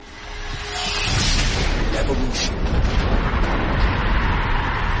evolution.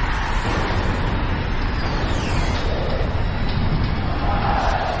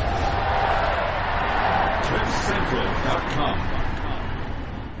 CliffCentral.com.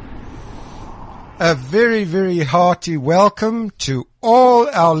 A very, very hearty welcome to all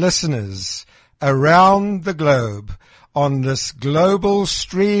our listeners around the globe on this global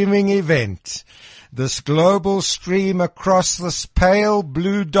streaming event, this global stream across this pale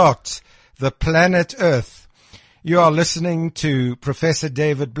blue dot, the planet Earth. You are listening to Professor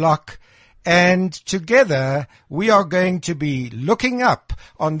David Block, and together we are going to be looking up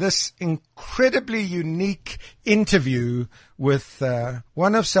on this incredibly unique interview with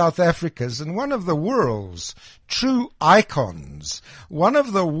one of South Africa's and one of the world's true icons, one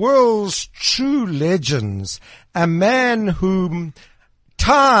of the world's true legends, a man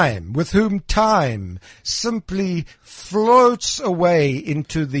with whom time simply floats away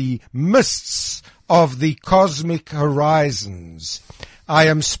into the mists of the cosmic horizons. I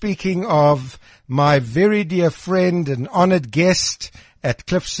am speaking of my very dear friend and honored guest at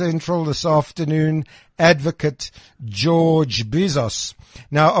Cliff Central this afternoon, Advocate George Bizos.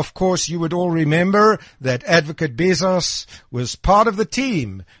 Now, of course, you would all remember that Advocate Bizos was part of the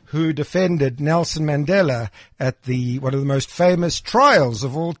team who defended Nelson Mandela at one of the most famous trials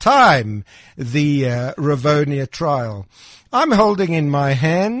of all time, the Rivonia trial. I'm holding in my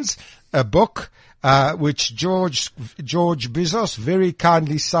hands a book which George Bizos very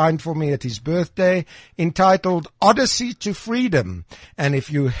kindly signed for me at his birthday, entitled Odyssey to Freedom. And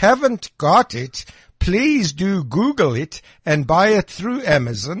if you haven't got it, please do Google it and buy it through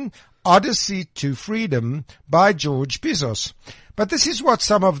Amazon, Odyssey to Freedom by George Bizos. But this is what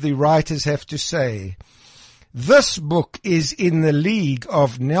some of the writers have to say. This book is in the league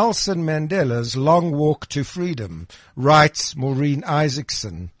of Nelson Mandela's Long Walk to Freedom, writes Maureen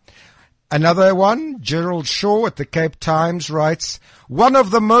Isaacson. Another one, Gerald Shaw at the Cape Times, writes, one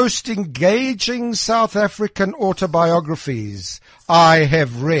of the most engaging South African autobiographies I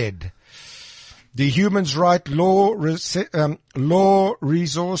have read. The Human Rights Law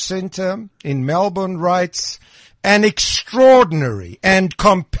Resource Centre in Melbourne writes, an extraordinary and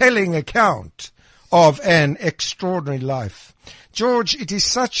compelling account of an extraordinary life. George, it is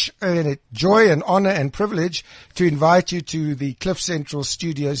such a joy and honor and privilege to invite you to the Cliff Central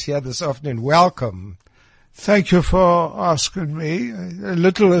studios here this afternoon. Welcome. Thank you for asking me. A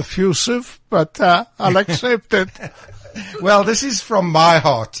little effusive, but I'll accept it. Well, this is from my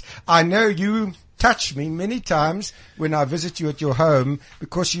heart. I know you touch me many times when I visit you at your home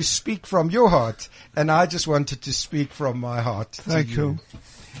because you speak from your heart, and I just wanted to speak from my heart. Thank you.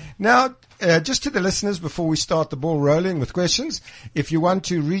 Now, just to the listeners, before we start the ball rolling with questions, if you want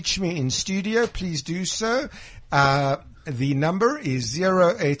to reach me in studio, please do so. The number is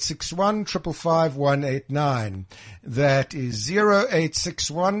 0861 555 189. That is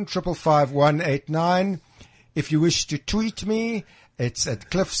 0861 555 189. If you wish to tweet me, it's at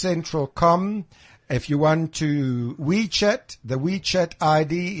cliffcentral.com. If you want to WeChat, the WeChat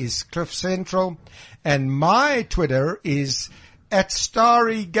ID is Cliff Central. And my Twitter is at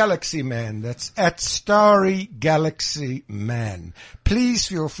Starry Galaxy Man. That's at Starry Galaxy Man. Please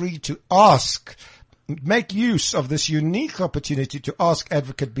feel free to make use of this unique opportunity to ask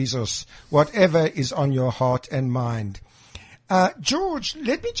Advocate Bizos whatever is on your heart and mind. George,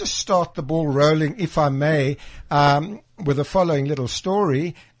 let me just start the ball rolling, if I may, with the following little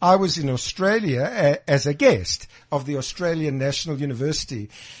story. I was in Australia as a guest of the Australian National University.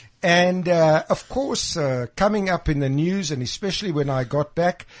 And, of course, coming up in the news, and especially when I got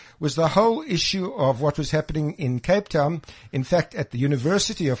back, was the whole issue of what was happening in Cape Town, in fact, at the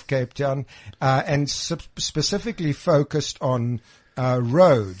University of Cape Town, and specifically focused on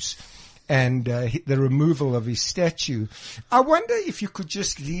Rhodes and the removal of his statue. I wonder if you could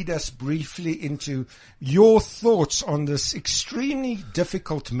just lead us briefly into your thoughts on this extremely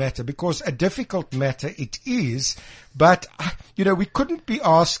difficult matter, because a difficult matter it is, but, we couldn't be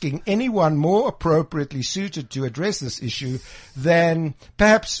asking anyone more appropriately suited to address this issue than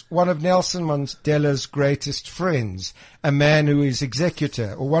perhaps one of Nelson Mandela's greatest friends, a man who is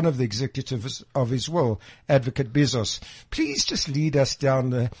executor, or one of the executors of his will, Advocate Bizos. Please just lead us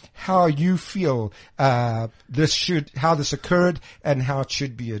down how you feel how this occurred and how it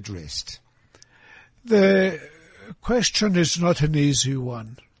should be addressed. The question is not an easy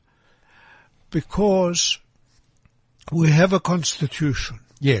one, because we have a constitution.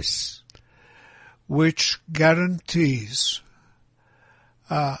 Yes. Which guarantees,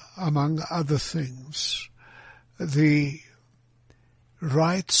 among other things, the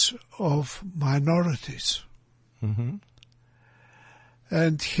rights of minorities. Mm-hmm.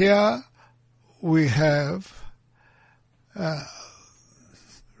 And here we have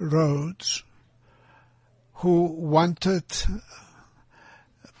Rhodes, who wanted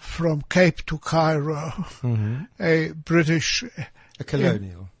from Cape to Cairo a British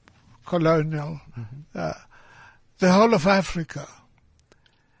colonial, the whole of Africa.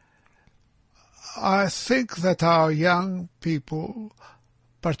 I think that our young people,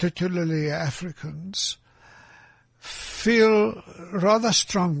 particularly Africans, feel rather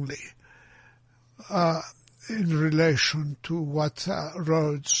strongly in relation to what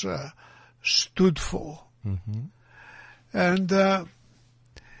Rhodes stood for. And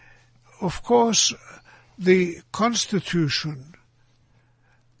of course, the Constitution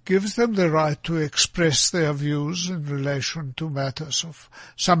gives them the right to express their views in relation to matters of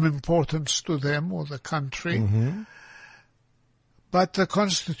some importance to them or the country. But the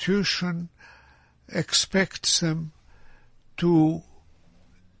Constitution expects them to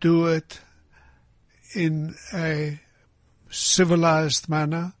do it in a civilized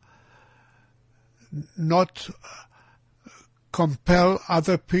manner, not compel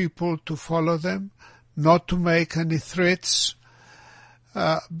other people to follow them, not to make any threats,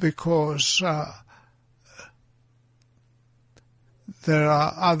 because there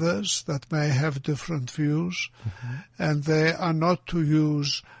are others that may have different views, and they are not to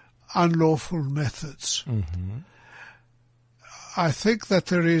use unlawful methods. I think that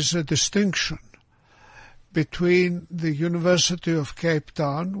there is a distinction between the University of Cape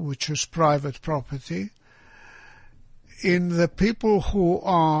Town, which is private property, in the people who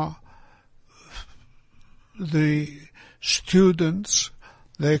are the students.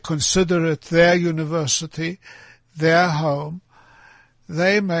 They consider it their university, their home.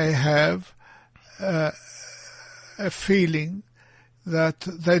 They may have a feeling that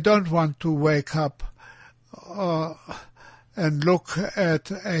they don't want to wake up and look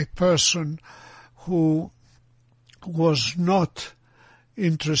at a person who was not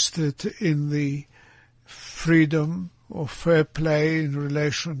interested in the freedom or fair play in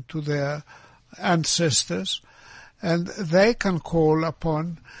relation to their ancestors, and they can call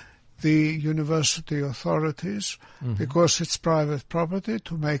upon the university authorities, because it's private property,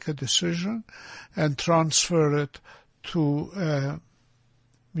 to make a decision and transfer it to a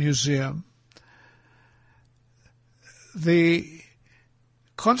museum. The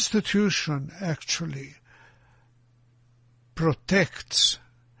Constitution actually protects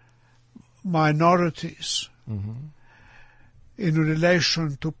minorities in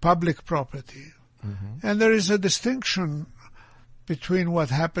relation to public property. And there is a distinction between what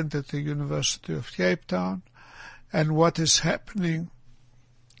happened at the University of Cape Town and what is happening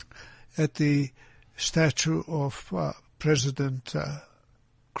at the statue of President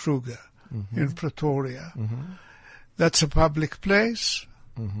Kruger in Pretoria. That's a public place.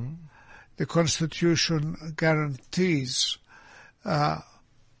 The Constitution guarantees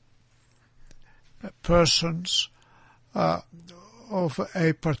persons of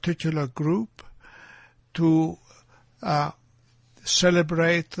a particular group to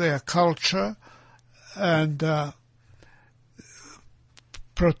celebrate their culture and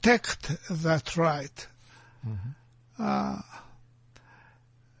protect that right.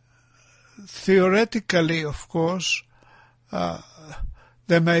 Theoretically, of course,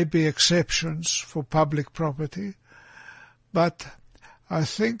 there may be exceptions for public property, but I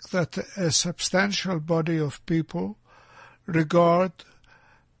think that a substantial body of people regard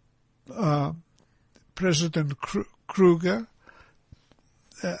President Kruger,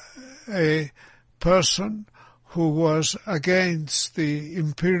 a person who was against the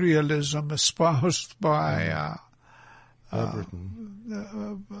imperialism espoused by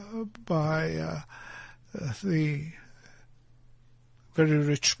the very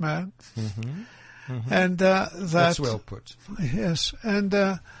rich man, and that's well put. Yes, and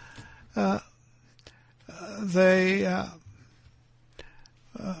I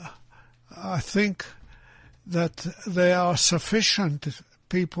think that there are sufficient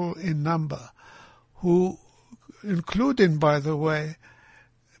people in number who, including, by the way,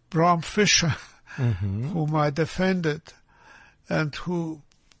 Bram Fischer, whom I defended and who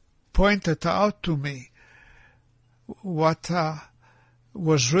pointed out to me what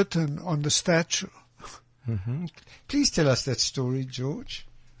was written on the statue. Please tell us that story, George.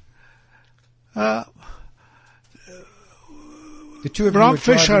 The two of Bram you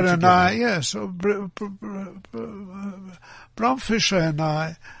Fischer and together. I, yes, Bram Fischer and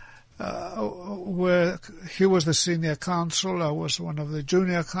I he was the senior counsel, I was one of the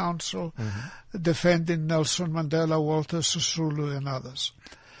junior counsel, defending Nelson Mandela, Walter Sisulu and others.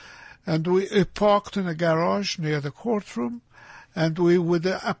 And we parked in a garage near the courtroom, and we would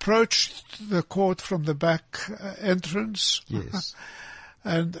approach the court from the back entrance. Yes.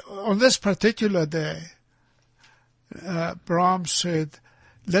 And on this particular day, Brahms said,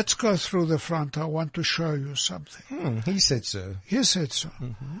 "Let's go through the front. I want to show you something." He said so. He said so.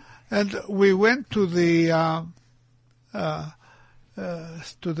 And we went to the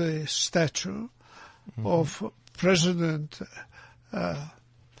statue of President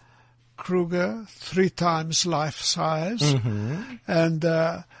Kruger, 3 times life size, and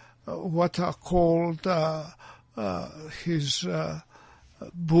what are called his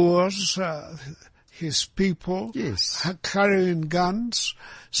Boers, his people, Yes. carrying guns,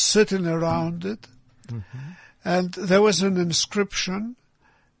 sitting around it. And there was an inscription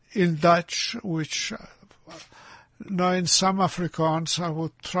in Dutch, which, in some Afrikaans, I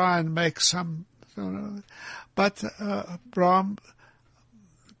would try and make some, but Bram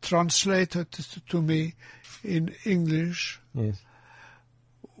translated to me in English. Yes.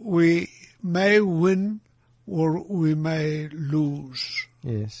 We may win or we may lose,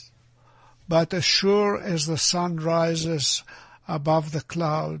 Yes. but as sure as the sun rises above the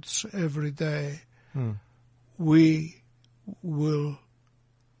clouds every day, we will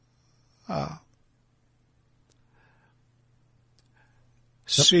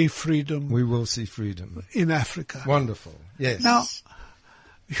see freedom We will see freedom. in Africa. Wonderful. Yes. Now,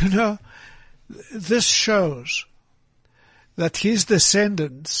 this shows that his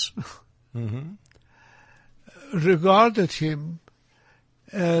descendants regarded him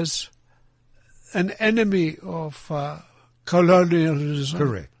as an enemy of colonialism.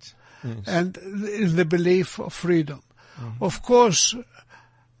 Correct. Yes. And in the belief of freedom. Of course,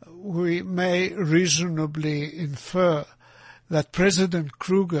 we may reasonably infer that President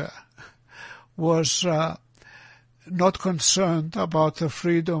Kruger was not concerned about the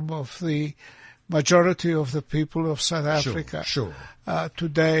freedom of the majority of the people of South Africa Sure.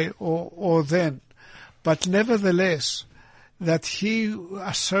 today or then. But nevertheless, that he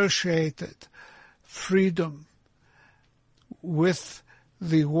associated freedom with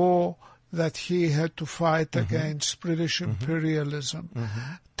the war that he had to fight against British imperialism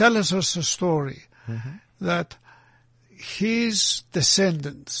tells us a story that his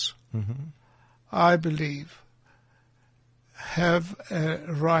descendants, I believe, have a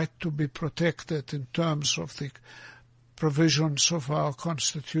right to be protected in terms of the provisions of our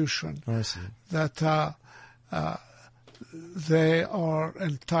Constitution, I see. that they are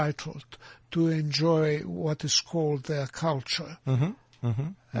entitled to enjoy what is called their culture.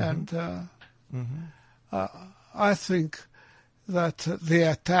 And I think that the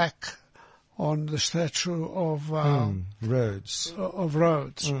attack on the statue of Rhodes.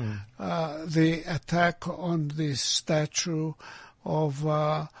 The attack on the statue of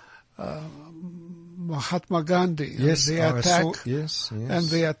Mahatma Gandhi, Yes, and the I attack, saw, yes. and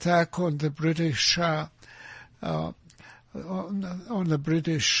the attack on the British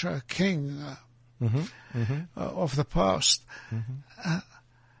king of the past.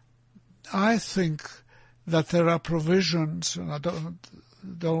 I think that there are provisions, and I don't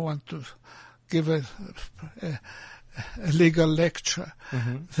want to give a legal lecture,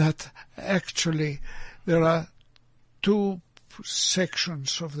 that actually there are 2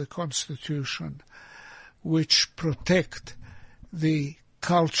 sections of the Constitution which protect the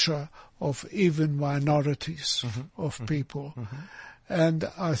culture of even minorities of people. And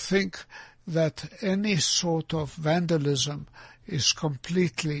I think that any sort of vandalism is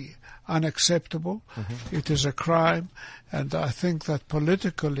completely unacceptable. It is a crime, and I think that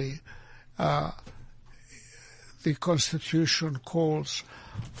politically the Constitution calls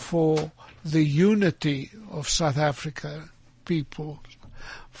for the unity of South Africa people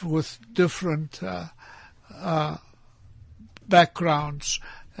with different backgrounds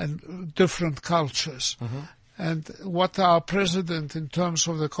and different cultures. And what our president, in terms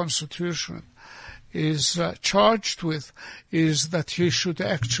of the Constitution, is charged with is that he should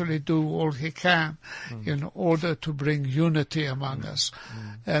actually do all he can in order to bring unity among us.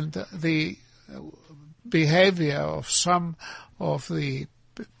 And the behavior of some of the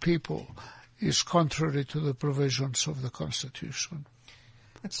people is contrary to the provisions of the Constitution.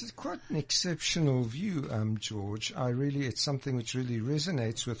 It's quite an exceptional view, George. It's something which really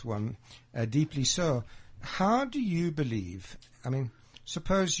resonates with one deeply so. How do you believe,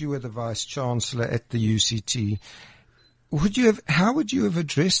 suppose you were the Vice Chancellor at the UCT, how would you have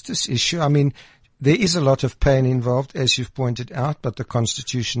addressed this issue? There is a lot of pain involved, as you've pointed out, but the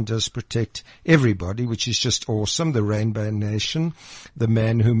Constitution does protect everybody, which is just awesome. The Rainbow Nation, the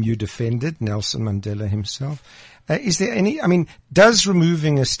man whom you defended, Nelson Mandela himself. Is there does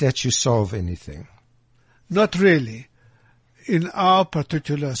removing a statue solve anything? Not really. in our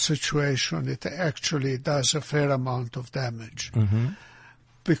particular situation, it actually does a fair amount of damage.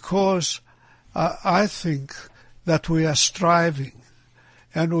 Because I think that we are striving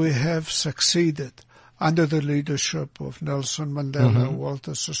and we have succeeded under the leadership of Nelson Mandela,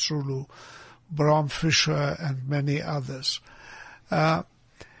 Walter Sisulu, Bram Fischer, and many others, to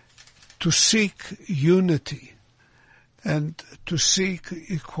seek unity and to seek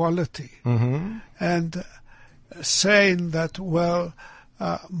equality, and saying that, well,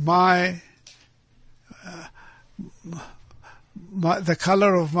 the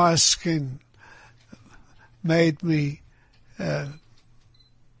color of my skin made me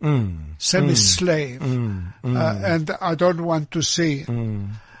semi-slave, and I don't want to see it.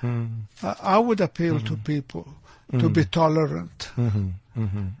 I would appeal to people to be tolerant.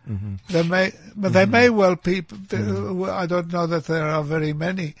 There may well people, I don't know that there are very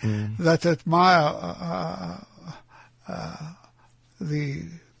many that admire the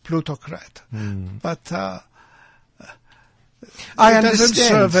plutocrat, but it doesn't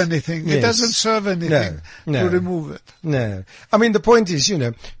serve anything. Yes. It doesn't serve anything to remove it. No. I mean, the point is,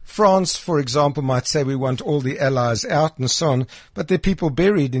 France, for example, might say we want all the allies out and so on, but there are people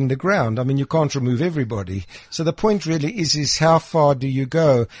buried in the ground. I mean, you can't remove everybody. So the point really is how far do you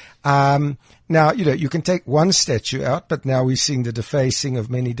go? Now, you can take one statue out, but now we're seeing the defacing of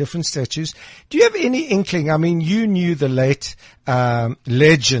many different statues. Do you have any inkling? I mean, you knew the late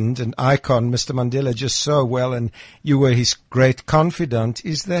legend and icon, Mr. Mandela, just so well, and you were his great confidant.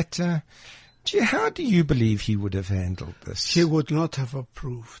 Is that, how do you believe he would have handled this? He would not have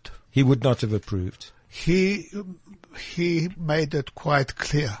approved. He would not have approved. He made it quite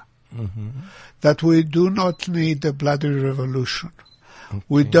clear that we do not need a bloody revolution. Okay.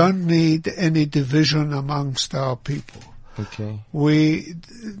 We don't need any division amongst our people. Okay. We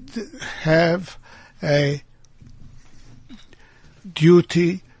have a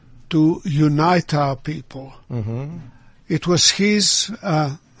duty to unite our people. It was his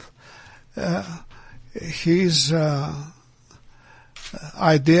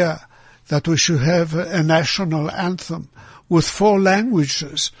idea that we should have a national anthem with 4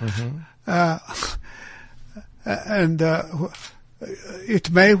 languages. And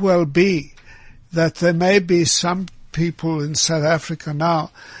it may well be that there may be some people in South Africa now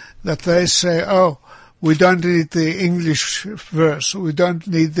that they say, oh, we don't need the English verse, we don't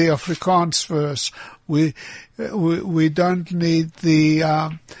need the Afrikaans verse, we don't need the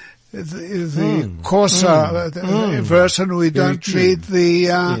Xhosa verse, and we don't need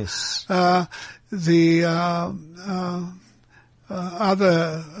the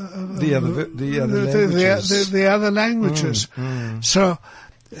other languages. So,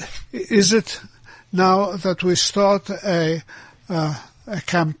 is it now that we start a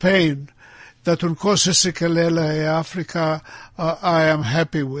campaign that Nkosi Sikelel Africa I am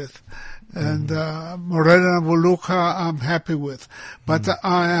happy with, and Morena Buluka I'm happy with, but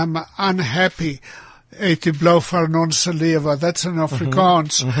I am unhappy. Eti Blaufer non Saliva, that's an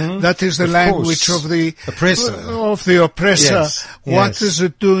Afrikaans. That is the language of the oppressor. Yes. What is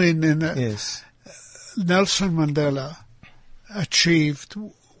it doing in Nelson Mandela achieved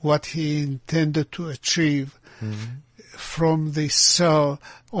what he intended to achieve from the cell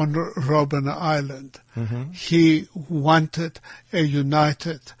on Robben Island. He wanted a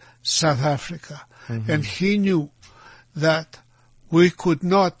united South Africa, and he knew that we could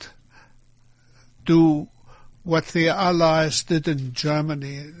not do what the Allies did in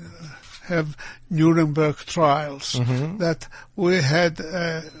Germany, have Nuremberg trials, that we had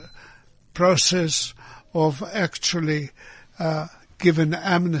a process of actually given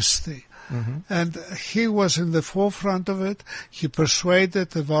amnesty. And he was in the forefront of it. He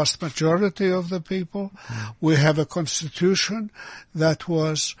persuaded the vast majority of the people. We have a constitution that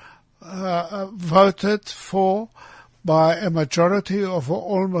was voted for by a majority of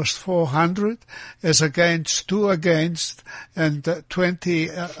almost 400, as against 2 against and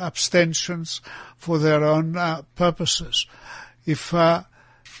 20 abstentions for their own purposes. If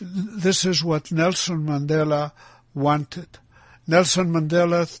this is what Nelson Mandela wanted. Nelson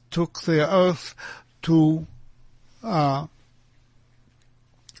Mandela took the oath to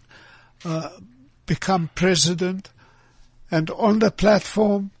become president, and on the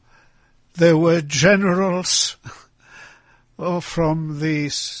platform there were generals from the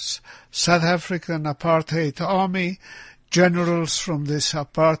South African apartheid army, generals from this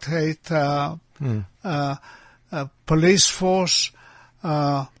apartheid police force,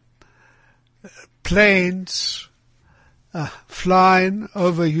 planes flying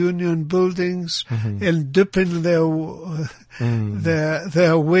over Union buildings and dipping their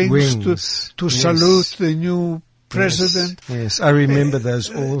wings to salute the new president. Yes, I remember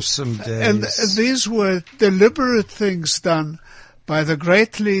those awesome days. And these were deliberate things done by the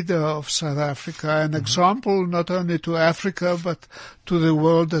great leader of South Africa, an example not only to Africa but to the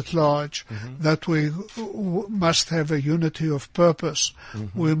world at large, that we must have a unity of purpose.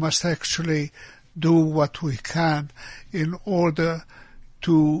 We must actually do what we can in order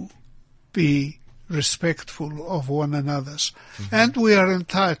to be respectful of one another's. And we are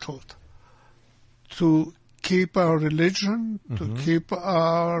entitled to keep our religion, to keep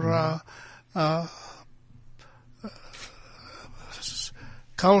our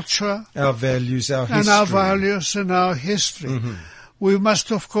culture, our values, our history. And our values and our history. We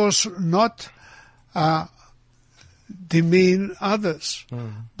must, of course, not demean others,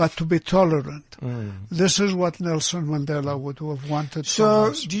 but to be tolerant. This is what Nelson Mandela would have wanted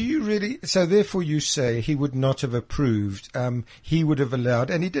from us. So therefore you say he would not have approved, he would have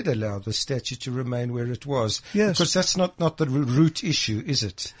allowed, and he did allow the statue to remain where it was. Yes. Because that's not the root issue, is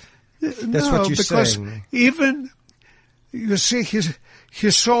it? That's what you're because saying. Even, you see,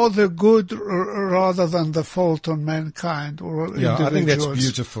 he saw the good rather than the fault on mankind or individuals. I think that's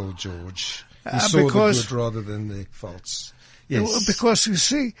beautiful, George. He saw the good rather than the faults. Yes. Because you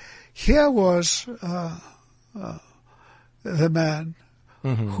see, here was the man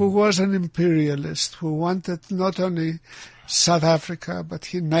who was an imperialist, who wanted not only South Africa, but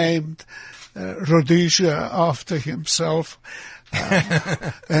he named Rhodesia after himself.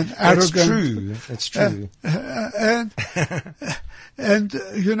 And arrogant. That's true. And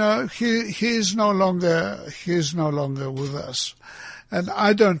you know, he is no longer with us. And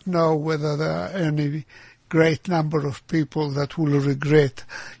I don't know whether there are any great number of people that will regret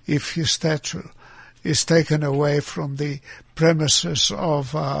if his statue is taken away from the premises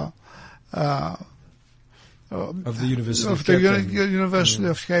of the University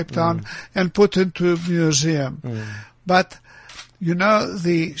of Cape Town and put into a museum. But you know,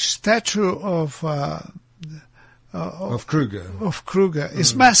 the statue of Kruger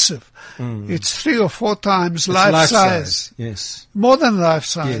is massive. It's 3 or 4 times life size. Yes. More than life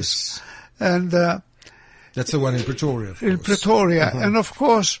size. Yes. And that's the one in Pretoria. In Pretoria. And of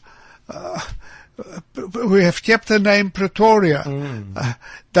course, we have kept the name Pretoria.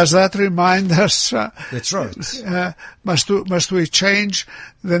 Does that remind us? That's right. Must we change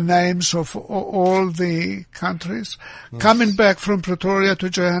the names of all the countries? Yes. Coming back from Pretoria to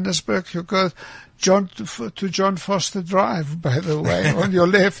Johannesburg, you go to John Foster Drive, by the way, on your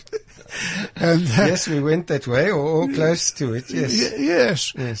left. And, yes, we went that way, or close to it.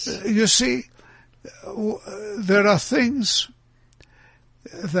 Yes. Yes. You see, there are things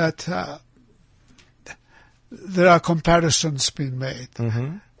that there are comparisons being made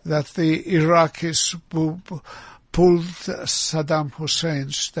that the Iraqis pulled Saddam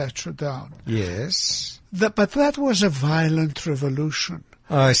Hussein's statue down. Yes. But that was a violent revolution.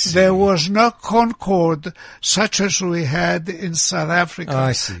 I see. There was no concord such as we had in South Africa.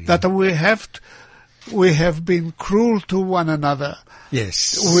 I see. That we have been cruel to one another.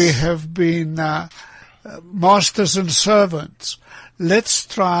 Yes. We have been masters and servants. Let's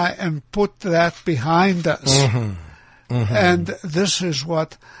try and put that behind us. And this is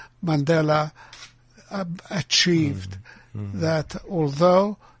what Mandela achieved. That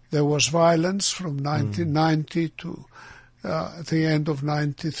although there was violence from 1990 to the end of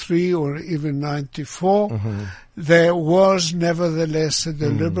 93 or even 94, there was nevertheless a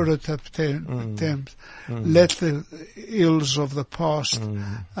deliberate attempt. Let the ills of the past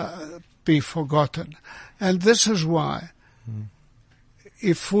be forgotten. And this is why,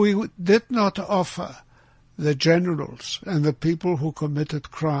 if we did not offer the generals and the people who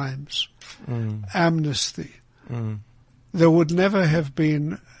committed crimes amnesty, there would never have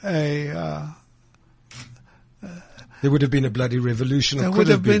been there would have been a bloody revolution. There would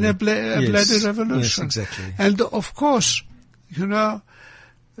have been a bloody revolution. Yes, exactly. And of course, you know,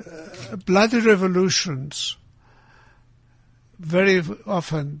 bloody revolutions very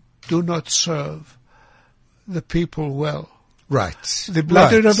often do not serve the people well. Right. The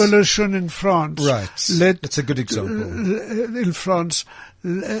bloody revolution in France that's a good example. In France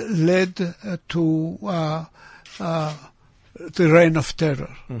led to the Reign of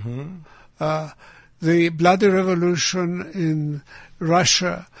Terror. The bloody revolution in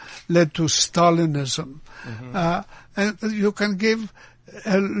Russia led to Stalinism. And you can give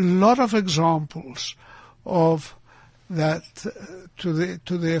a lot of examples of that to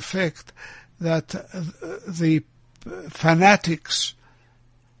the effect that the fanatics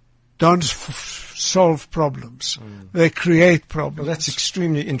don't solve problems. They create problems. Well, that's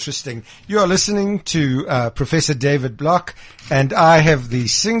extremely interesting. You are listening to Professor David Block, and I have the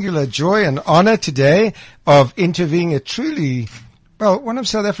singular joy and honor today of interviewing a truly, well, one of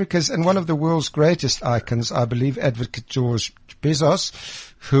South Africa's and one of the world's greatest icons, I believe, Advocate George Bizos,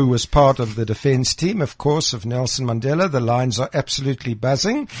 who was part of the defense team, of course, of Nelson Mandela. The lines are absolutely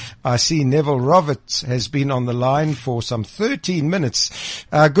buzzing. I see Neville Roberts has been on the line for some 13 minutes.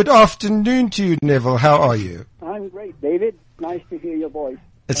 Good afternoon to you, Neville. How are you? I'm great, David. Nice to hear your voice.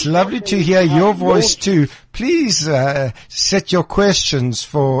 It's lovely to hear your voice too. Please set your questions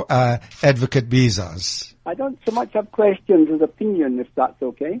for Advocate Bizos. I don't so much have questions as opinion, if that's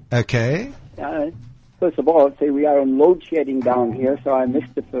okay. Okay. First of all, I'd say we are on load shedding down here, so I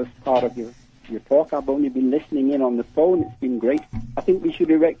missed the first part of your talk. I've only been listening in on the phone. It's been great. I think we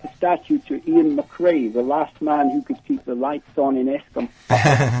should erect a statue to Ian McRae, the last man who could keep the lights on in Eskom.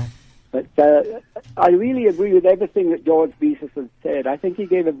 But I really agree with everything that George Bizos has said. I think he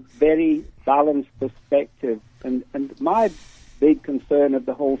gave a very balanced perspective. And my big concern of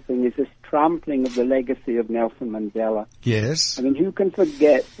the whole thing is this trampling of the legacy of Nelson Mandela. Yes. I mean, who can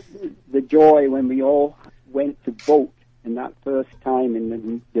forget the joy when we all went to vote in that first time in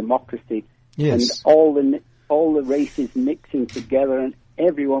the democracy? Yes. And all the races mixing together, and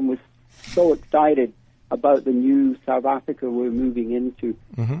everyone was so excited about the new South Africa we're moving into.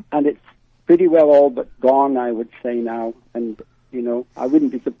 Mm-hmm. And it's pretty well all but gone, I would say now. And, you know, I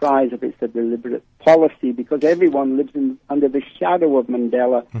wouldn't be surprised if it's a deliberate policy, because everyone lives under the shadow of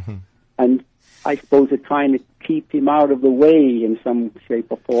Mandela. Mm-hmm. And I suppose they're trying to keep him out of the way in some shape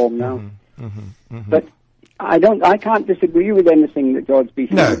or form now. Mm-hmm. Mm-hmm. Mm-hmm. But I can't disagree with anything that George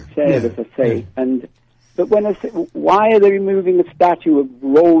Bizos said, as I say. No. But when I say, why are they removing a statue of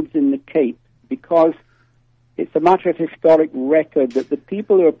Rhodes in the Cape? Because it's a matter of historic record that the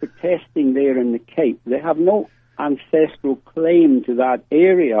people who are protesting there in the Cape, they have no ancestral claim to that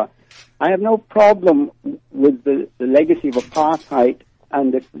area. I have no problem with the legacy of apartheid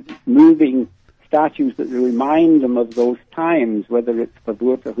and the moving statues that remind them of those times, whether it's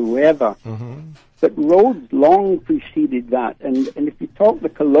Verwoerd or whoever. Mm-hmm. But Rhodes long preceded that. And if you talk the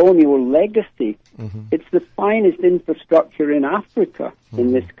colonial legacy, mm-hmm. it's the finest infrastructure in Africa,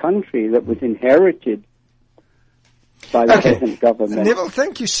 in this country, that was inherited by the present government. Neville,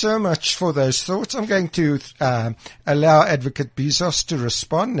 thank you so much for those thoughts. I'm going to allow Advocate Bizos to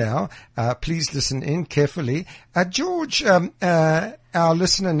respond now. Please listen in carefully. George, our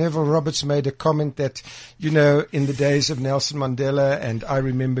listener Neville Roberts made a comment that, you know, in the days of Nelson Mandela, and I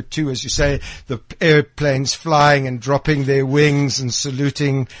remember too, as you say, the airplanes flying and dropping their wings and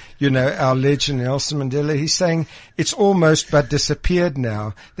saluting, you know, our legend Nelson Mandela. He's saying it's almost but disappeared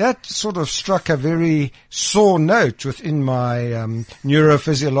now. That sort of struck a very sore note within my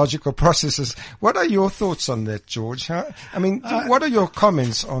neurophysiological processes. What are your thoughts on that, George? What are your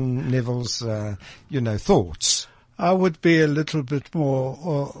comments on Neville's, thoughts? I would be a little bit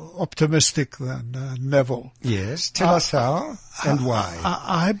more optimistic than Neville. Yes, tell us how and why.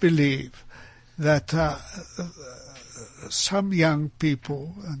 I believe that some young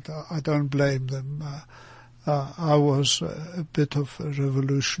people, and I don't blame them, I was a bit of a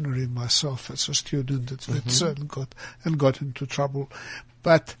revolutionary myself as a student at Wits, and got into trouble.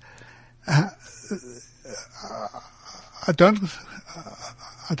 But I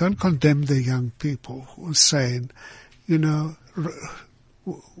don't condemn the young people who are saying, you know,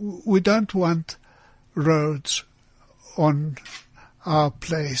 we don't want roads on our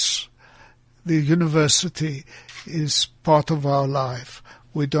place. The university is part of our life.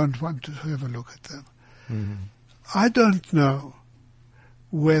 We don't want to have a look at them. Mm-hmm. I don't know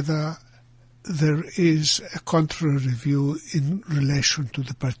whether there is a contrary view in relation to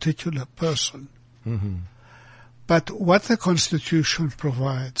the particular person. Mm-hmm. But what the Constitution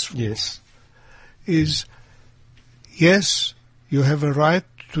provides for is, yes, you have a right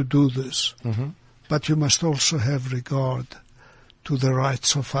to do this, mm-hmm. but you must also have regard to the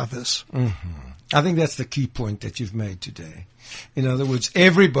rights of others. Mm-hmm. I think that's the key point that you've made today. In other words,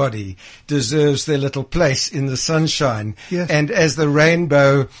 everybody deserves their little place in the sunshine. Yes. And as the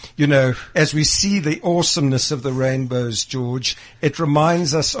rainbow, you know, as we see the awesomeness of the rainbows, George, it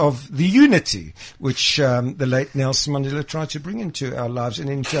reminds us of the unity which the late Nelson Mandela tried to bring into our lives and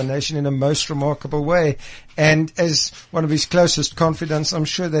into our nation in a most remarkable way. And as one of his closest confidants, I'm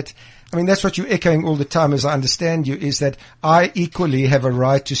sure that, I mean, that's what you're echoing all the time, as I understand you, is that I equally have a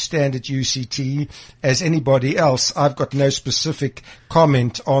right to stand at UCT as anybody else. I've got no specific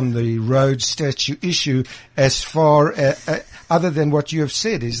comment on the Rhodes statue issue as far other than what you have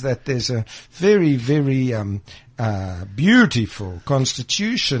said, is that there's a very, very beautiful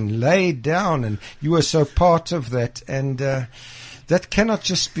constitution laid down, and you were so part of that, and that cannot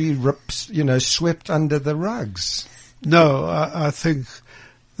just be swept under the rugs. No, I think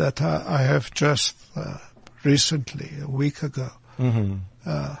that I have just recently, a week ago,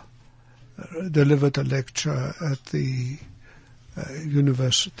 delivered a lecture at the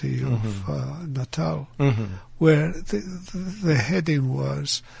University of Natal, where the heading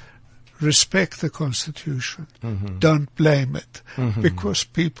was "Respect the Constitution, don't blame it," because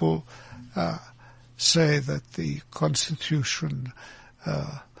people say that the Constitution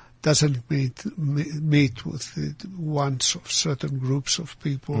doesn't meet with the wants of certain groups of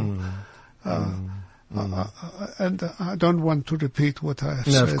people. And I don't want to repeat what I have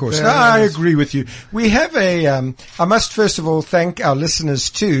said. No, of course. No, I agree with you. We have I must first of all thank our listeners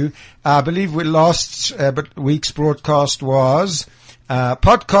too. I believe last week's broadcast was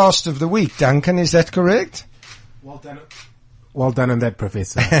Podcast of the Week. Duncan, is that correct? Well done. Well done on that,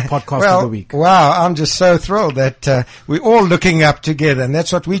 Professor. Podcast of the Week. Wow, I'm just so thrilled that we're all looking up together, and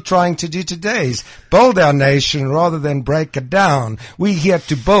that's what we're trying to do today, is build our nation rather than break it down. We're here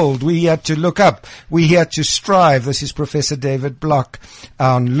to build. We're here to look up. We're here to strive. This is Professor David Block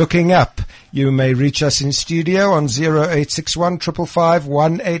on Looking Up. You may reach us in studio on 0861 555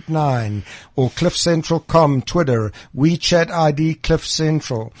 189 or CliffCentral.com, Twitter, WeChat ID Cliff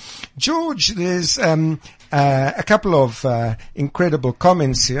Central. George, there's a couple of incredible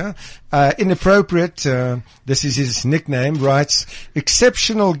comments here. Inappropriate, this is his nickname, writes,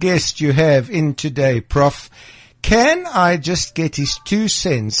 "Exceptional guest you have in today, Prof. Can I just get his 2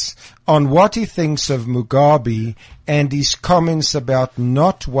 cents on what he thinks of Mugabe and his comments about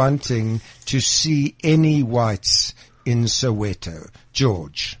not wanting to see any whites in Soweto?"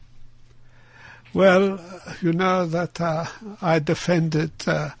 George. Well, you know that I defended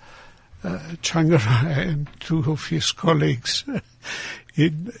Tsvangirai and 2 of his colleagues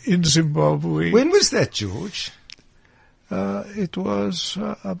in Zimbabwe. When was that, George? It was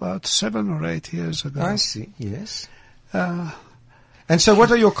about 7 or 8 years ago. I see, yes. And so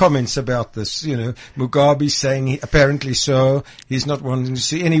what are your comments about this? Mugabe saying apparently he's not wanting to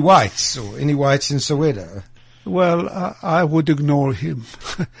see any whites or any whites in Soweto. Well, I would ignore him.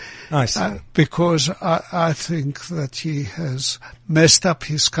 I see. Because I think that he has messed up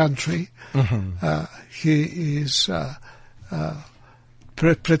his country. He is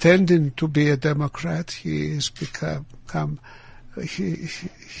pretending to be a Democrat. He has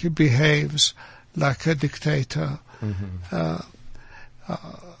he behaves like a dictator.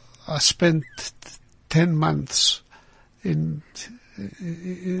 I spent 10 months in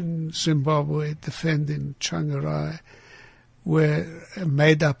Zimbabwe defending Tsvangirai, where a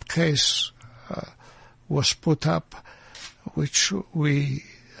made-up case was put up, which we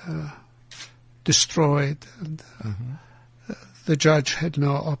destroyed. And the judge had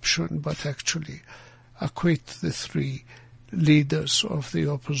no option but actually acquit the 3 leaders of the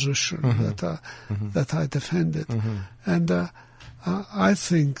opposition that I defended. And I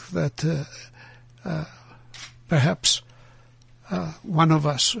think that perhaps one of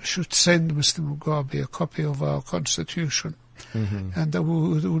us should send Mr. Mugabe a copy of our Constitution, and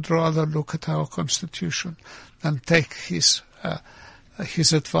we would rather look at our Constitution than take his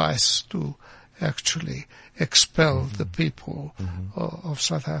advice to actually expel the people of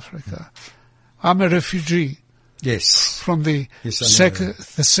South Africa. I'm a refugee. Yes. From the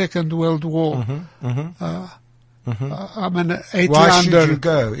Second World War. I'm an Uitlander. Why should you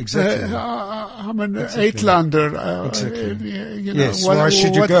go? Exactly. I'm an Uitlander. Exactly. Yes. Why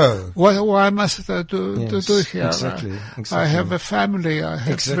should you go? Why must I do here? Exactly. I have a family. I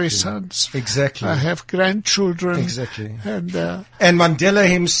have 3 sons. Exactly. I have grandchildren. Exactly. And Mandela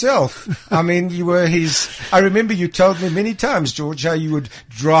himself. I mean, you were I remember you told me many times, George, how you would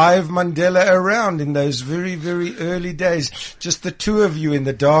drive Mandela around in those very, very early days. Just the 2 of you in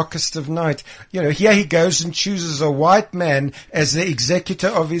the darkest of night. Here he goes and chooses a white man as the executor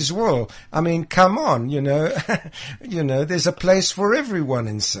of his will. I mean, come on, there's a place for everyone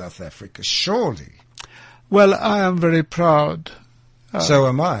in South Africa, surely. Well, I am very proud. So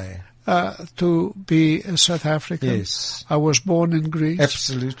am I. To be a South African. Yes. I was born in Greece.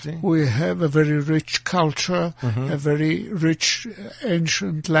 Absolutely. We have a very rich culture, a very rich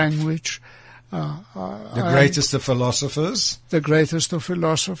ancient language. The greatest of philosophers. The greatest of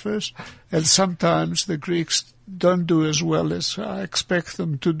philosophers. And sometimes the Greeks don't do as well as I expect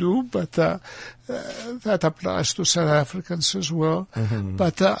them to do, but that applies to South Africans as well.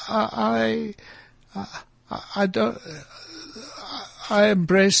 But I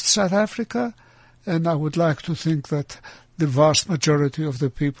embraced South Africa, and I would like to think that the vast majority of the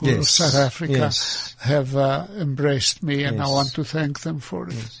people of South Africa have embraced me, and I want to thank them for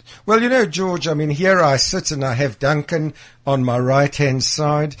it. Well, George, I mean, here I sit and I have Duncan on my right-hand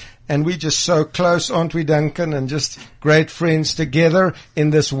side, and we're just so close, aren't we, Duncan, and just great friends together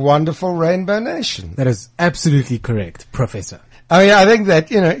in this wonderful Rainbow Nation. That is absolutely correct, Professor. I mean, I think that,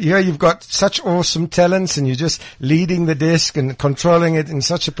 here you've got such awesome talents and you're just leading the desk and controlling it in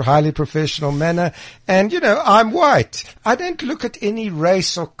such a highly professional manner. And, I'm white. I don't look at any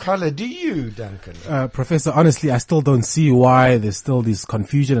race or color. Do you, Duncan? Professor, honestly, I still don't see why there's still this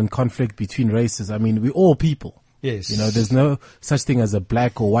confusion and conflict between races. I mean, we're all people. Yes. There's no such thing as a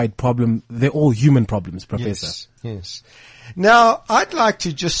black or white problem. They're all human problems, Professor. Yes. Now, I'd like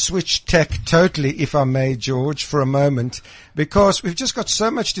to just switch tack totally, if I may, George, for a moment, because we've just got so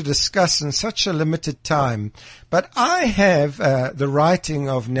much to discuss in such a limited time. But I have the writing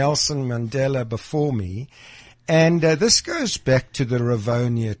of Nelson Mandela before me, and this goes back to the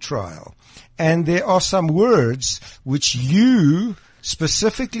Rivonia trial. And there are some words which you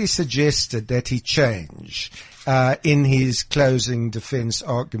specifically suggested that he change in his closing defense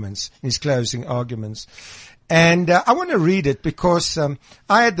arguments, And I want to read it because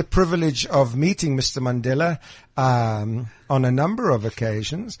I had the privilege of meeting Mr. Mandela on a number of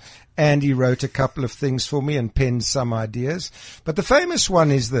occasions, and he wrote a couple of things for me and penned some ideas. But the famous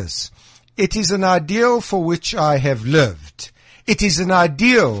one is this: "It is an ideal for which I have lived. It is an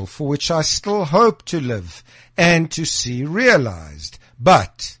ideal for which I still hope to live and to see realized.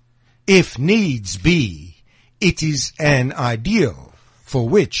 But, if needs be, it is an ideal for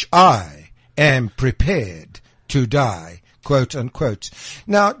which I am prepared to die," quote unquote.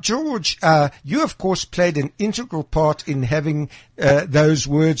 Now, George, you of course played an integral part in having those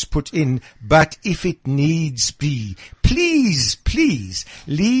words put in, "but if it needs be." Please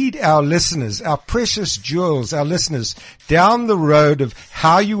lead our listeners, our precious jewels, our listeners, down the road of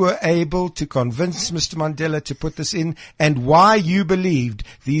how you were able to convince Mr. Mandela to put this in and why you believed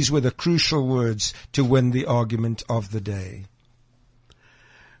these were the crucial words to win the argument of the day.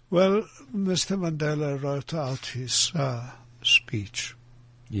 Well, Mr. Mandela wrote out his speech.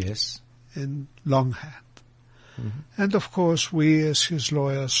 Yes. In longhand. Mm-hmm. And of course, we as his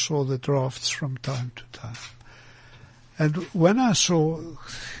lawyers saw the drafts from time to time. And when I saw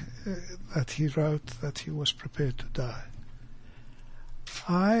that he wrote that he was prepared to die,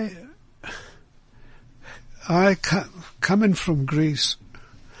 I coming from Greece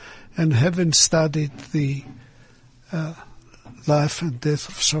and having studied the life and death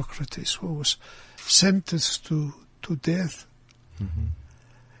of Socrates, who was sentenced to death. Mm-hmm.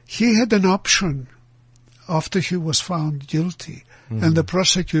 He had an option after he was found guilty, mm-hmm. and the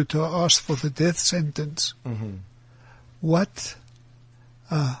prosecutor asked for the death sentence. Mm-hmm. What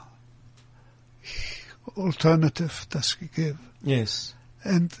alternative does he give? Yes.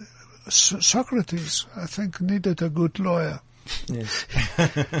 And Socrates, I think, needed a good lawyer. Yes.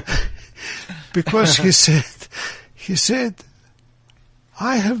 Because he said,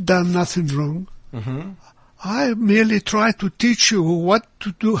 "I have done nothing wrong. Mm-hmm. I merely tried to teach you what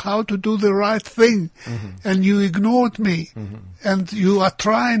to do, how to do the right thing, mm-hmm. and you ignored me, mm-hmm. and you are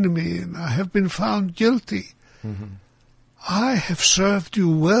trying me, and I have been found guilty. Mm-hmm. I have served you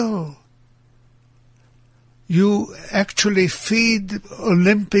well. You actually feed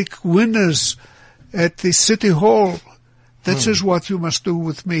Olympic winners at the City Hall. This is what you must do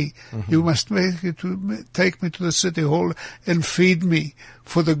with me. Mm-hmm. You must take me to the City Hall and feed me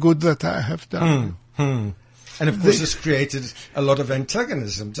for the good that I have done." Mm-hmm. And of course this created a lot of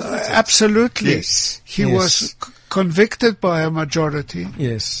antagonism, didn't it? Absolutely. Yes. He was convicted by a majority.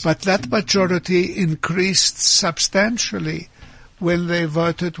 Yes. But that majority increased substantially when they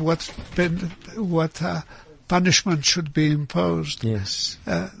voted what punishment should be imposed. Yes.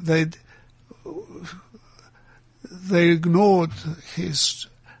 They ignored his,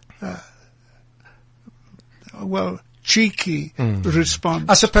 cheeky response.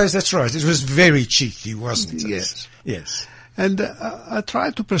 I suppose that's right. It was very cheeky, wasn't it? Yes. Yes. And I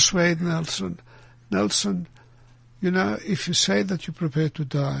tried to persuade Nelson, if you say that you're prepared to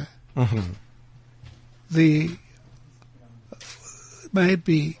die, mm-hmm.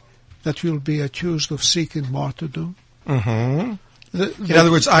 Maybe that you'll be accused of seeking martyrdom. Mm-hmm. In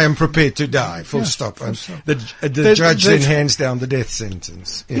other words, I am prepared to die, full stop. And the judge then hands down the death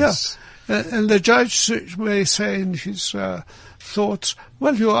sentence. Yes. Yeah. And the judge may say in his thoughts,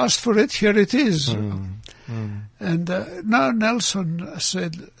 "Well, you asked for it, here it is." And now Nelson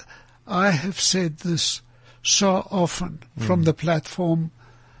said, "I have said this so often from the platform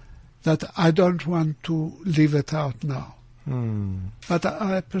that I don't want to leave it out now." But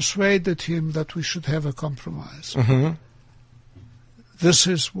I persuaded him that we should have a compromise. Mm-hmm. this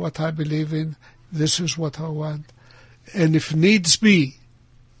is what I believe in, this is what I want. And if needs be,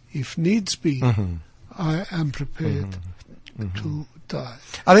 I am prepared to die.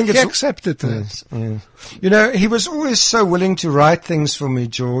 I think He it's accepted that. Yes, yes. You know, he was always so willing to write things for me,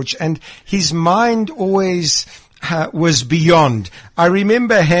 George, and his mind always was beyond. I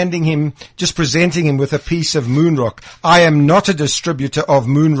remember presenting him with a piece of moon rock. I am not a distributor of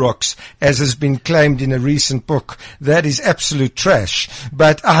moon rocks, as has been claimed in a recent book. That is absolute trash.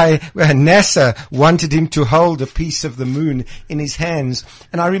 But NASA wanted him to hold a piece of the moon in his hands.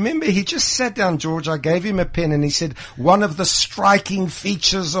 And I remember he just sat down, George, I gave him a pen and he said, one of the striking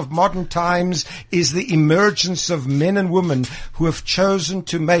features of modern times is the emergence of men and women who have chosen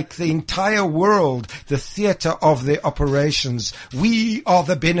to make the entire world the theater of their operations. We are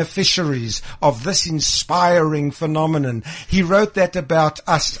the beneficiaries of this inspiring phenomenon. He wrote that about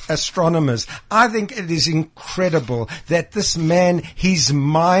us astronomers. I think it is incredible that this man, his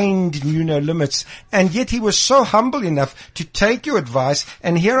mind knew no limits, and yet he was so humble enough to take your advice,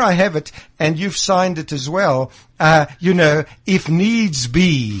 and here I have it, and you've signed it as well. If needs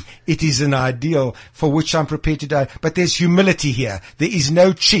be, it is an ideal for which I'm prepared to die. But there's humility here. There is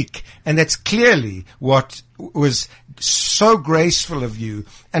no cheek. And that's clearly what was so graceful of you.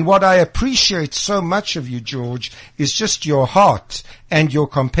 And what I appreciate so much of you, George, is just your heart and your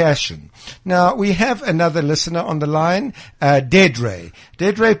compassion. Now, we have another listener on the line, Dedre.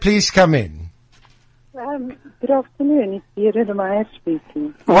 Dedre, please come in. Good afternoon. It's Deirdre Meyer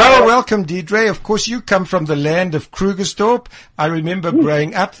speaking. Well, welcome, Deirdre. Of course, you come from the land of Krugersdorp. I remember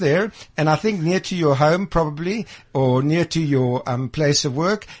growing up there, and I think near to your home, probably, or near to your place of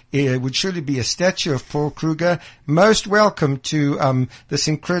work, would surely be a statue of Paul Kruger. Most welcome to this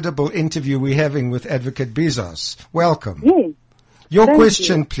incredible interview we're having with Advocate Bezos. Welcome. Yes. Your Thank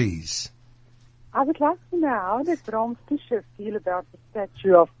question, you. please. I would like to know, how does Bram Fischer feel about the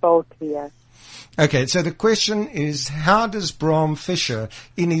statue of Paul Kruger? Okay, so the question is, how does Bram Fischer,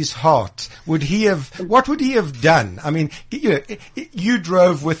 in his heart, what would he have done? I mean, you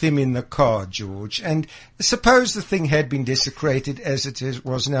drove with him in the car, George, and suppose the thing had been desecrated as it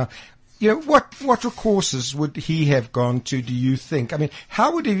was now. What recourses would he have gone to, do you think? I mean,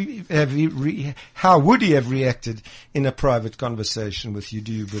 how would he have reacted in a private conversation with you,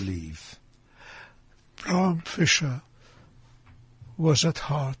 do you believe? Bram Fischer was at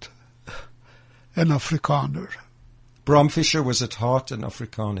heart an Afrikaner. Bram Fischer was at heart an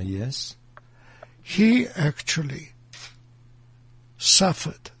Afrikaner, yes? He actually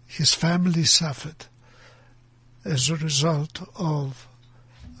suffered, his family suffered, as a result of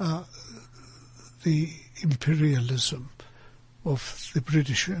the imperialism of the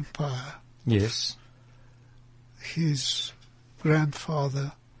British Empire. Yes. His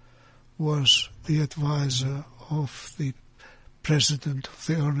grandfather was the advisor of the President of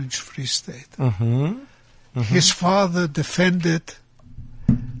the Orange Free State. His father defended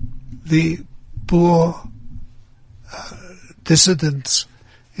the Boer dissidents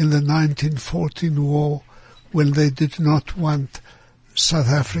in the 1914 war when they did not want South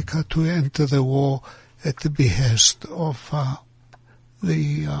Africa to enter the war at the behest of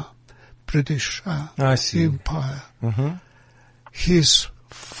the British Empire. His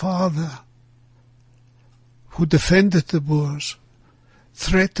father, who defended the Boers,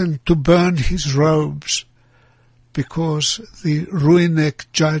 threatened to burn his robes because the Rooinek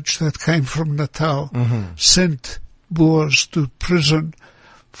judge that came from Natal sent Boers to prison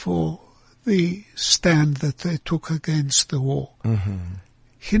for the stand that they took against the war.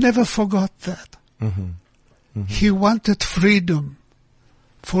 He never forgot that. He wanted freedom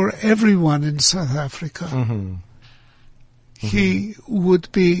for everyone in South Africa. He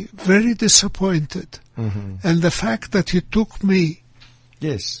would be very disappointed. And the fact that he took me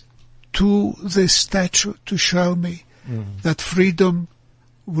to the statue to show me that freedom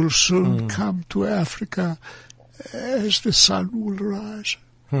will soon come to Africa as the sun will rise.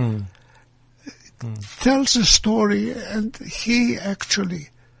 Tells a story, and he actually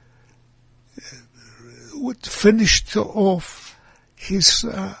finished off his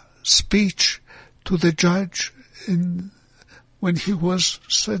speech to the judge when he was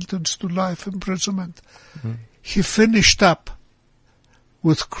sentenced to life imprisonment. He finished up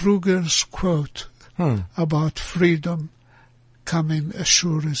with Kruger's quote about freedom coming as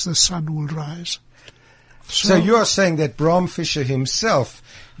sure as the sun will rise. So you are saying that Bram Fischer himself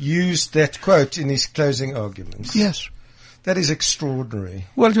used that quote in his closing arguments? Yes. That is extraordinary.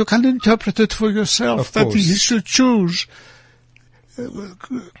 Well, you can interpret it for yourself, of that course. He should choose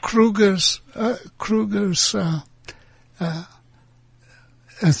Kruger's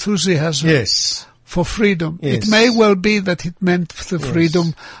enthusiasm for freedom. Yes. It may well be that it meant the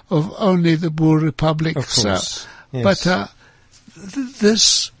freedom of only the Boer republics. Of course. Yes. But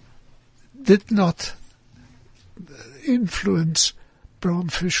this did not influence Bram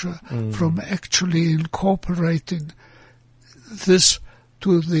Fischer from actually incorporating this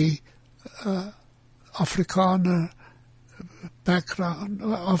to the Afrikaner background,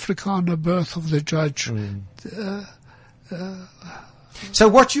 Afrikaner birth of the judge. So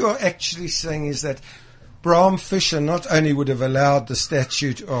what you are actually saying is that Bram Fischer not only would have allowed the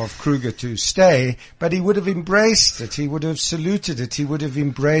statute of Kruger to stay, but he would have embraced it. He would have saluted it. He would have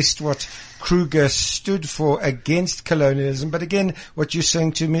embraced what Kruger stood for against colonialism. But again, what you're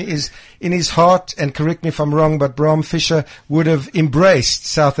saying to me is, in his heart, and correct me if I'm wrong, but Bram Fischer would have embraced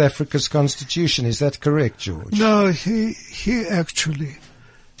South Africa's constitution. Is that correct, George? No, he actually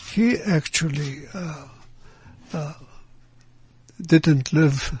didn't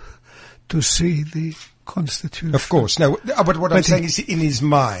live to see the Constitution. Of course. No, but what I'm saying is in his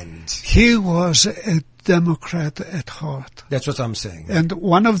mind. He was a Democrat at heart. That's what I'm saying. And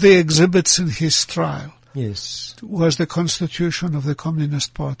one of the exhibits in his trial Yes. was the Constitution of the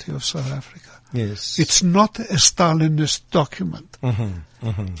Communist Party of South Africa. Yes. It's not a Stalinist document.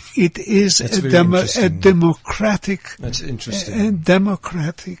 It is That's a very interesting. democratic, That's interesting. a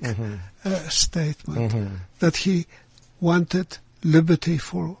democratic statement that he wanted liberty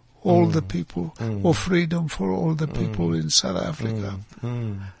for all the people, or freedom for all the people in South Africa.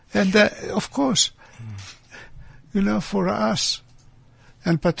 And of course, for us,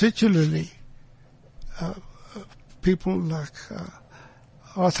 and particularly people like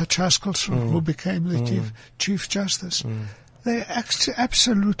Arthur Chaskalson, who became the Chief Justice, they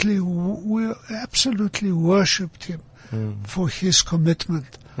absolutely worshipped him for his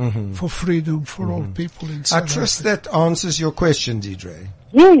commitment for freedom for all people in South Africa. I trust that answers your question, Deidre.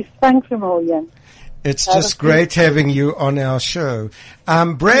 Yes, thanks a million. It's just great having you on our show.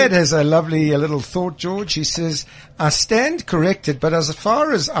 Brad has a lovely little thought, George. He says, I stand corrected, but as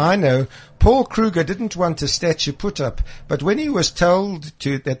far as I know, Paul Kruger didn't want a statue put up, but when he was told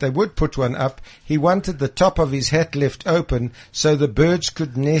that they would put one up, he wanted the top of his hat left open so the birds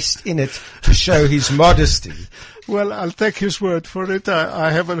could nest in it to show his modesty. Well, I'll take his word for it.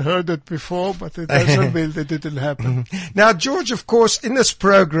 I haven't heard it before, but it doesn't mean that it didn't happen. Now, George, of course, in this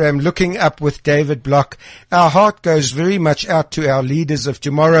program, Looking Up with David Block, our heart goes very much out to our leaders of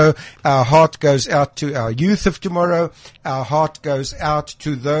tomorrow. Our heart goes out to our youth of tomorrow. Our heart goes out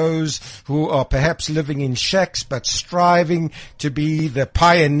to those who are perhaps living in shacks but striving to be the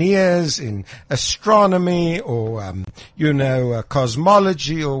pioneers in astronomy or,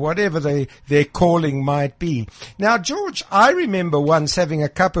 cosmology or whatever their calling might be. Now, George, I remember once having a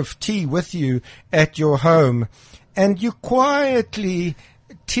cup of tea with you at your home, and you quietly,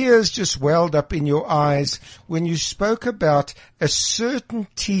 tears just welled up in your eyes when you spoke about a certain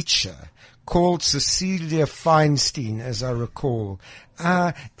teacher called Cecilia Feinstein, as I recall,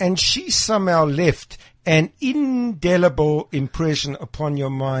 and she somehow left an indelible impression upon your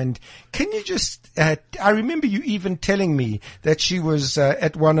mind. Can you just, I remember you even telling me that she was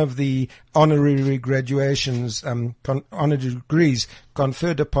at one of the honorary graduations, honorary degrees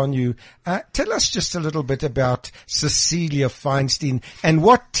conferred upon you. Tell us just a little bit about Cecilia Feinstein and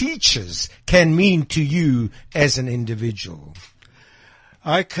what teachers can mean to you as an individual.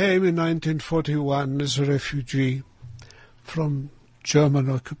 I came in 1941 as a refugee from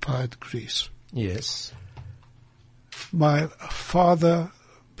German-occupied Greece. Yes. My father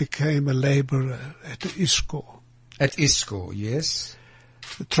became a laborer at ISCO. At ISCO, yes.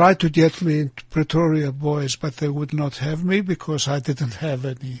 They tried to get me into Pretoria Boys, but they would not have me because I didn't have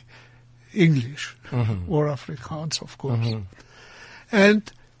any English or Afrikaans, of course. And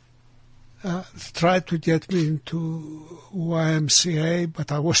tried to get me into YMCA,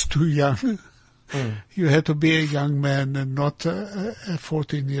 but I was too young. You had to be a young man and not a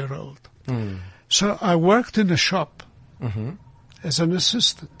 14-year-old. So I worked in a shop as an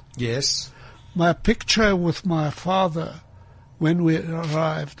assistant. Yes. My picture with my father when we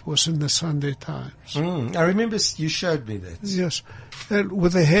arrived was in the Sunday Times. I remember you showed me that. Yes.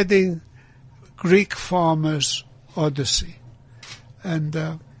 With the heading, Greek Farmer's Odyssey.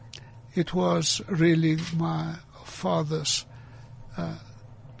 And it was really my father's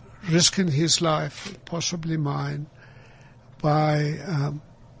risking his life, possibly mine, by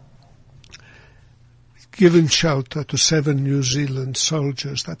giving shelter to 7 New Zealand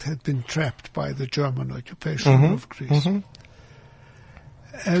soldiers that had been trapped by the German occupation of Greece.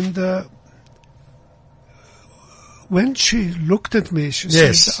 And when she looked at me, she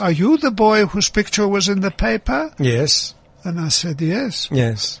said, "Are you the boy whose picture was in the paper?" Yes. And I said, yes.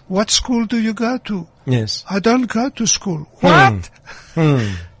 Yes. What school do you go to? Yes. I don't go to school. What?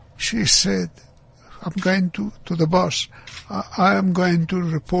 Hmm. She said, I'm going to the boss. I am going to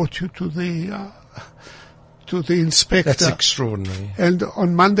report you to the inspector. That's extraordinary. And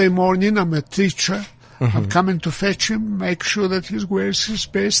on Monday morning, I'm a teacher. I'm coming to fetch him, make sure that he wears his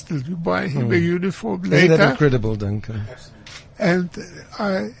best, and you buy him a uniform later. Isn't that incredible, Duncan? And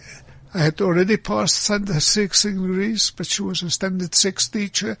I had already passed Standard 6 in Greece, but she was a Standard 6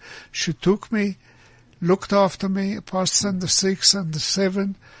 teacher. She took me, looked after me, passed Standard 6, Standard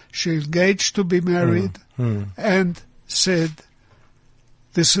 7. She engaged to be married and said,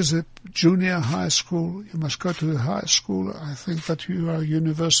 this is a junior high school. You must go to the high school. I think that you are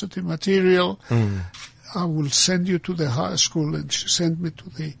university material. I will send you to the high school. And she sent me to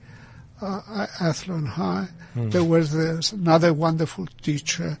the Athlone High. There was another wonderful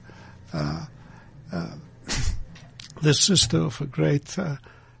teacher, the sister of a great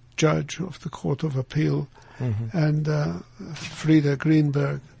judge of the Court of Appeal, and Frida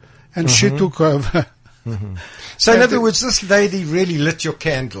Greenberg. And she took over. So in other words, this lady really lit your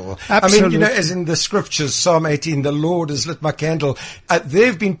candle. Absolutely. I mean, as in the scriptures, Psalm 18, the Lord has lit my candle. There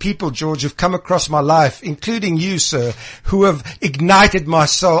have been people, George, who've come across my life, including you, sir, who have ignited my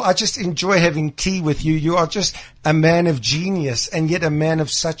soul. I just enjoy having tea with you. You are just a man of genius and yet a man of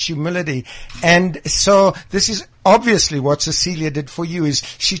such humility. And so this is obviously what Cecilia did for you, is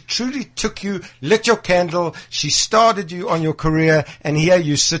she truly took you, lit your candle, she started you on your career, and here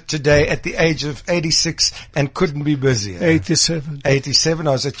you sit today at the age of 86 and couldn't be busier. 87. 87,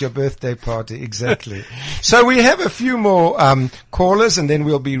 I was at your birthday party, exactly. So we have a few more callers and then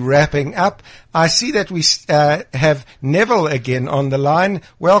we'll be wrapping up. I see that we have Neville again on the line.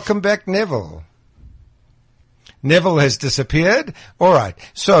 Welcome back, Neville. Neville has disappeared. All right.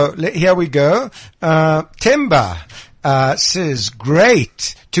 So here we go. Temba says,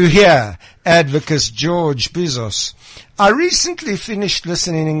 great to hear Advocate George Bizos. I recently finished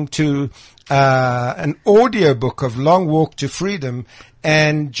listening to an audiobook of Long Walk to Freedom,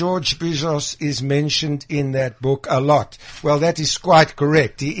 and George Bizos is mentioned in that book a lot. Well, that is quite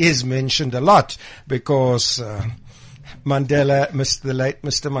correct. He is mentioned a lot because Mandela, the late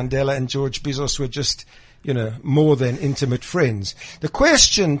Mr. Mandela and George Bizos were just, more than intimate friends. The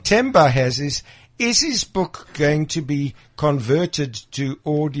question Temba has is his book going to be converted to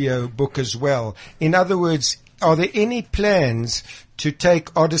audio book as well? In other words, are there any plans to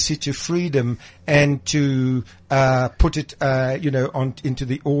take Odyssey to Freedom and to put it, into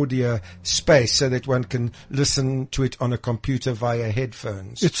the audio space so that one can listen to it on a computer via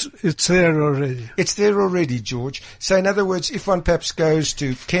headphones? It's there already. It's there already, George. So in other words, if one perhaps goes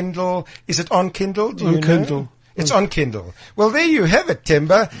to Kindle, is it on Kindle? Do you know? Kindle. It's on Kindle. Well, there you have it,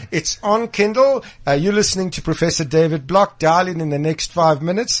 Temba. It's on Kindle. You're listening to Professor David Block. Dial in the next 5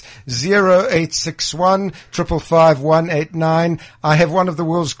 minutes. 0861 555 189. I have one of the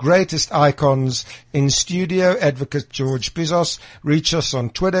world's greatest icons in studio, Advocate George Bizos. Reach us on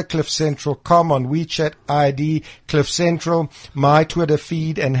Twitter, CliffCentral.com, on WeChat ID, Cliff Central. My Twitter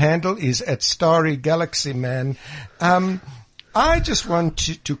feed and handle is at Starry Galaxy Man. I just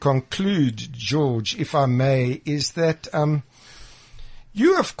want to conclude, George, if I may, is that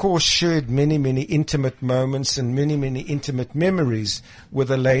you, of course, shared many, many intimate moments and many, many intimate memories with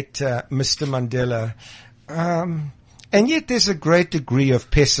the late Mr. Mandela. And yet there's a great degree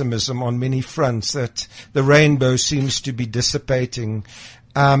of pessimism on many fronts that the rainbow seems to be dissipating.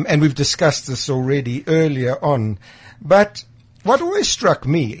 And we've discussed this already earlier on. But what always struck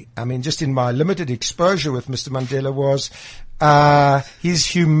me, just in my limited exposure with Mr. Mandela, was his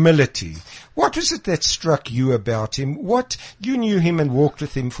humility. What was it that struck you about him? You knew him and walked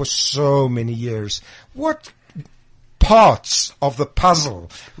with him for so many years. What parts of the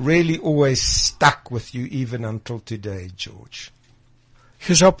puzzle really always stuck with you even until today, George?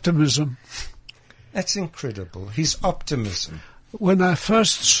 His optimism. That's incredible. His optimism. When I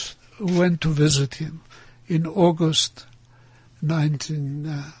first went to visit him in August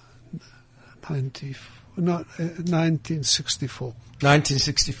 1964.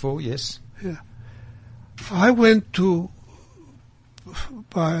 1964, yes. Yeah. I went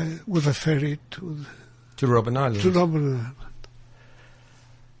with a ferry to Robben Island.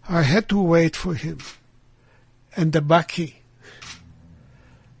 I had to wait for him and a bakkie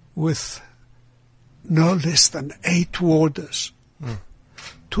with no less than 8 warders.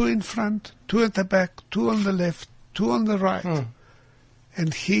 2 in front, 2 at the back, 2 on the left, 2 on the right.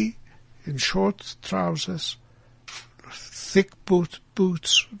 And he, in short trousers, thick boots,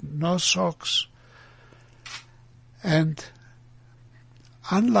 no socks. And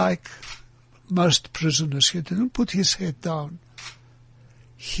unlike most prisoners, he didn't put his head down.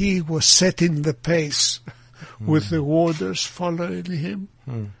 He was setting the pace with the warders following him.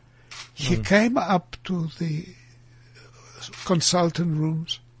 He came up to the consultant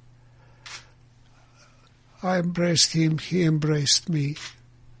rooms. I embraced him, he embraced me.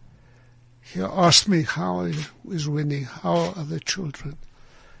 He asked me how he is Winnie, how are the children?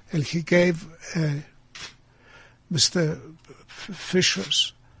 And he gave Mr.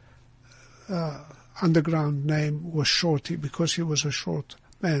 Fisher's underground name was Shorty because he was a short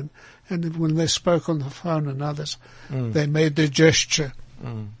man. And when they spoke on the phone and others, they made the gesture.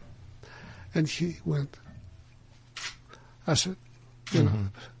 And he went. I said, you know,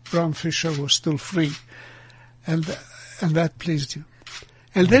 Bram Fisher was still free. And that pleased him.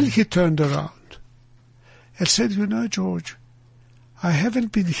 And then he turned around and said, you know, George, I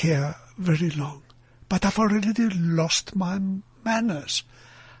haven't been here very long, but I've already lost my manners.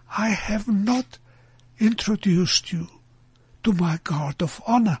 I have not introduced you to my guard of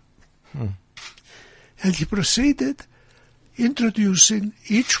honor. And he proceeded introducing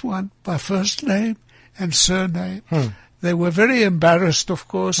each one by first name and surname. They were very embarrassed, of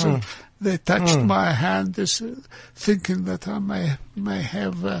course, and they touched my hand, thinking that I may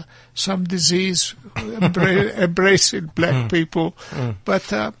have some disease embracing black people.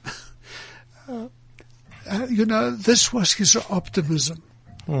 But, you know, this was his optimism.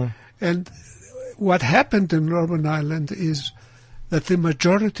 And what happened in Robben Island is that the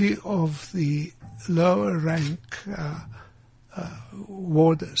majority of the lower rank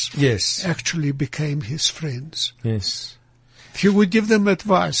warders actually became his friends. Yes. He would give them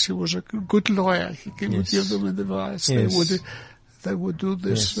advice. He was a good lawyer. He would give them advice. They would do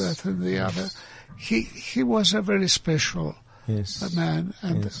this, that, and the other. He was a very special man,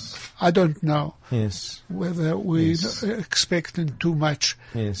 and I don't know whether we're expecting too much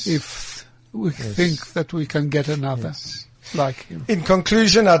if we think that we can get another like him. In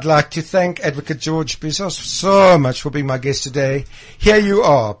conclusion, I'd like to thank Advocate George Bizos so much for being my guest today. Here you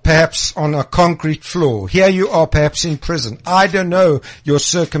are, perhaps on a concrete floor. Here you are, perhaps in prison. I don't know your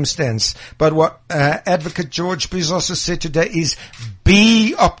circumstance, but what Advocate George Bizos has said today is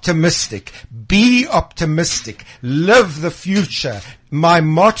be optimistic. Be optimistic. Live the future. My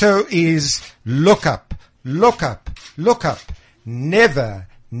motto is look up, look up, look up. Never,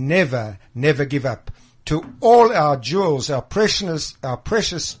 never, never give up. To all our jewels, our precious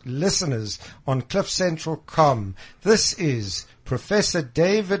listeners on CliffCentral.com, this is Professor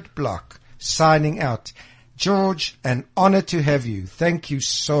David Block signing out. George, an honor to have you. Thank you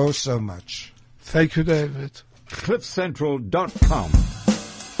so, so much. Thank you, David. CliffCentral.com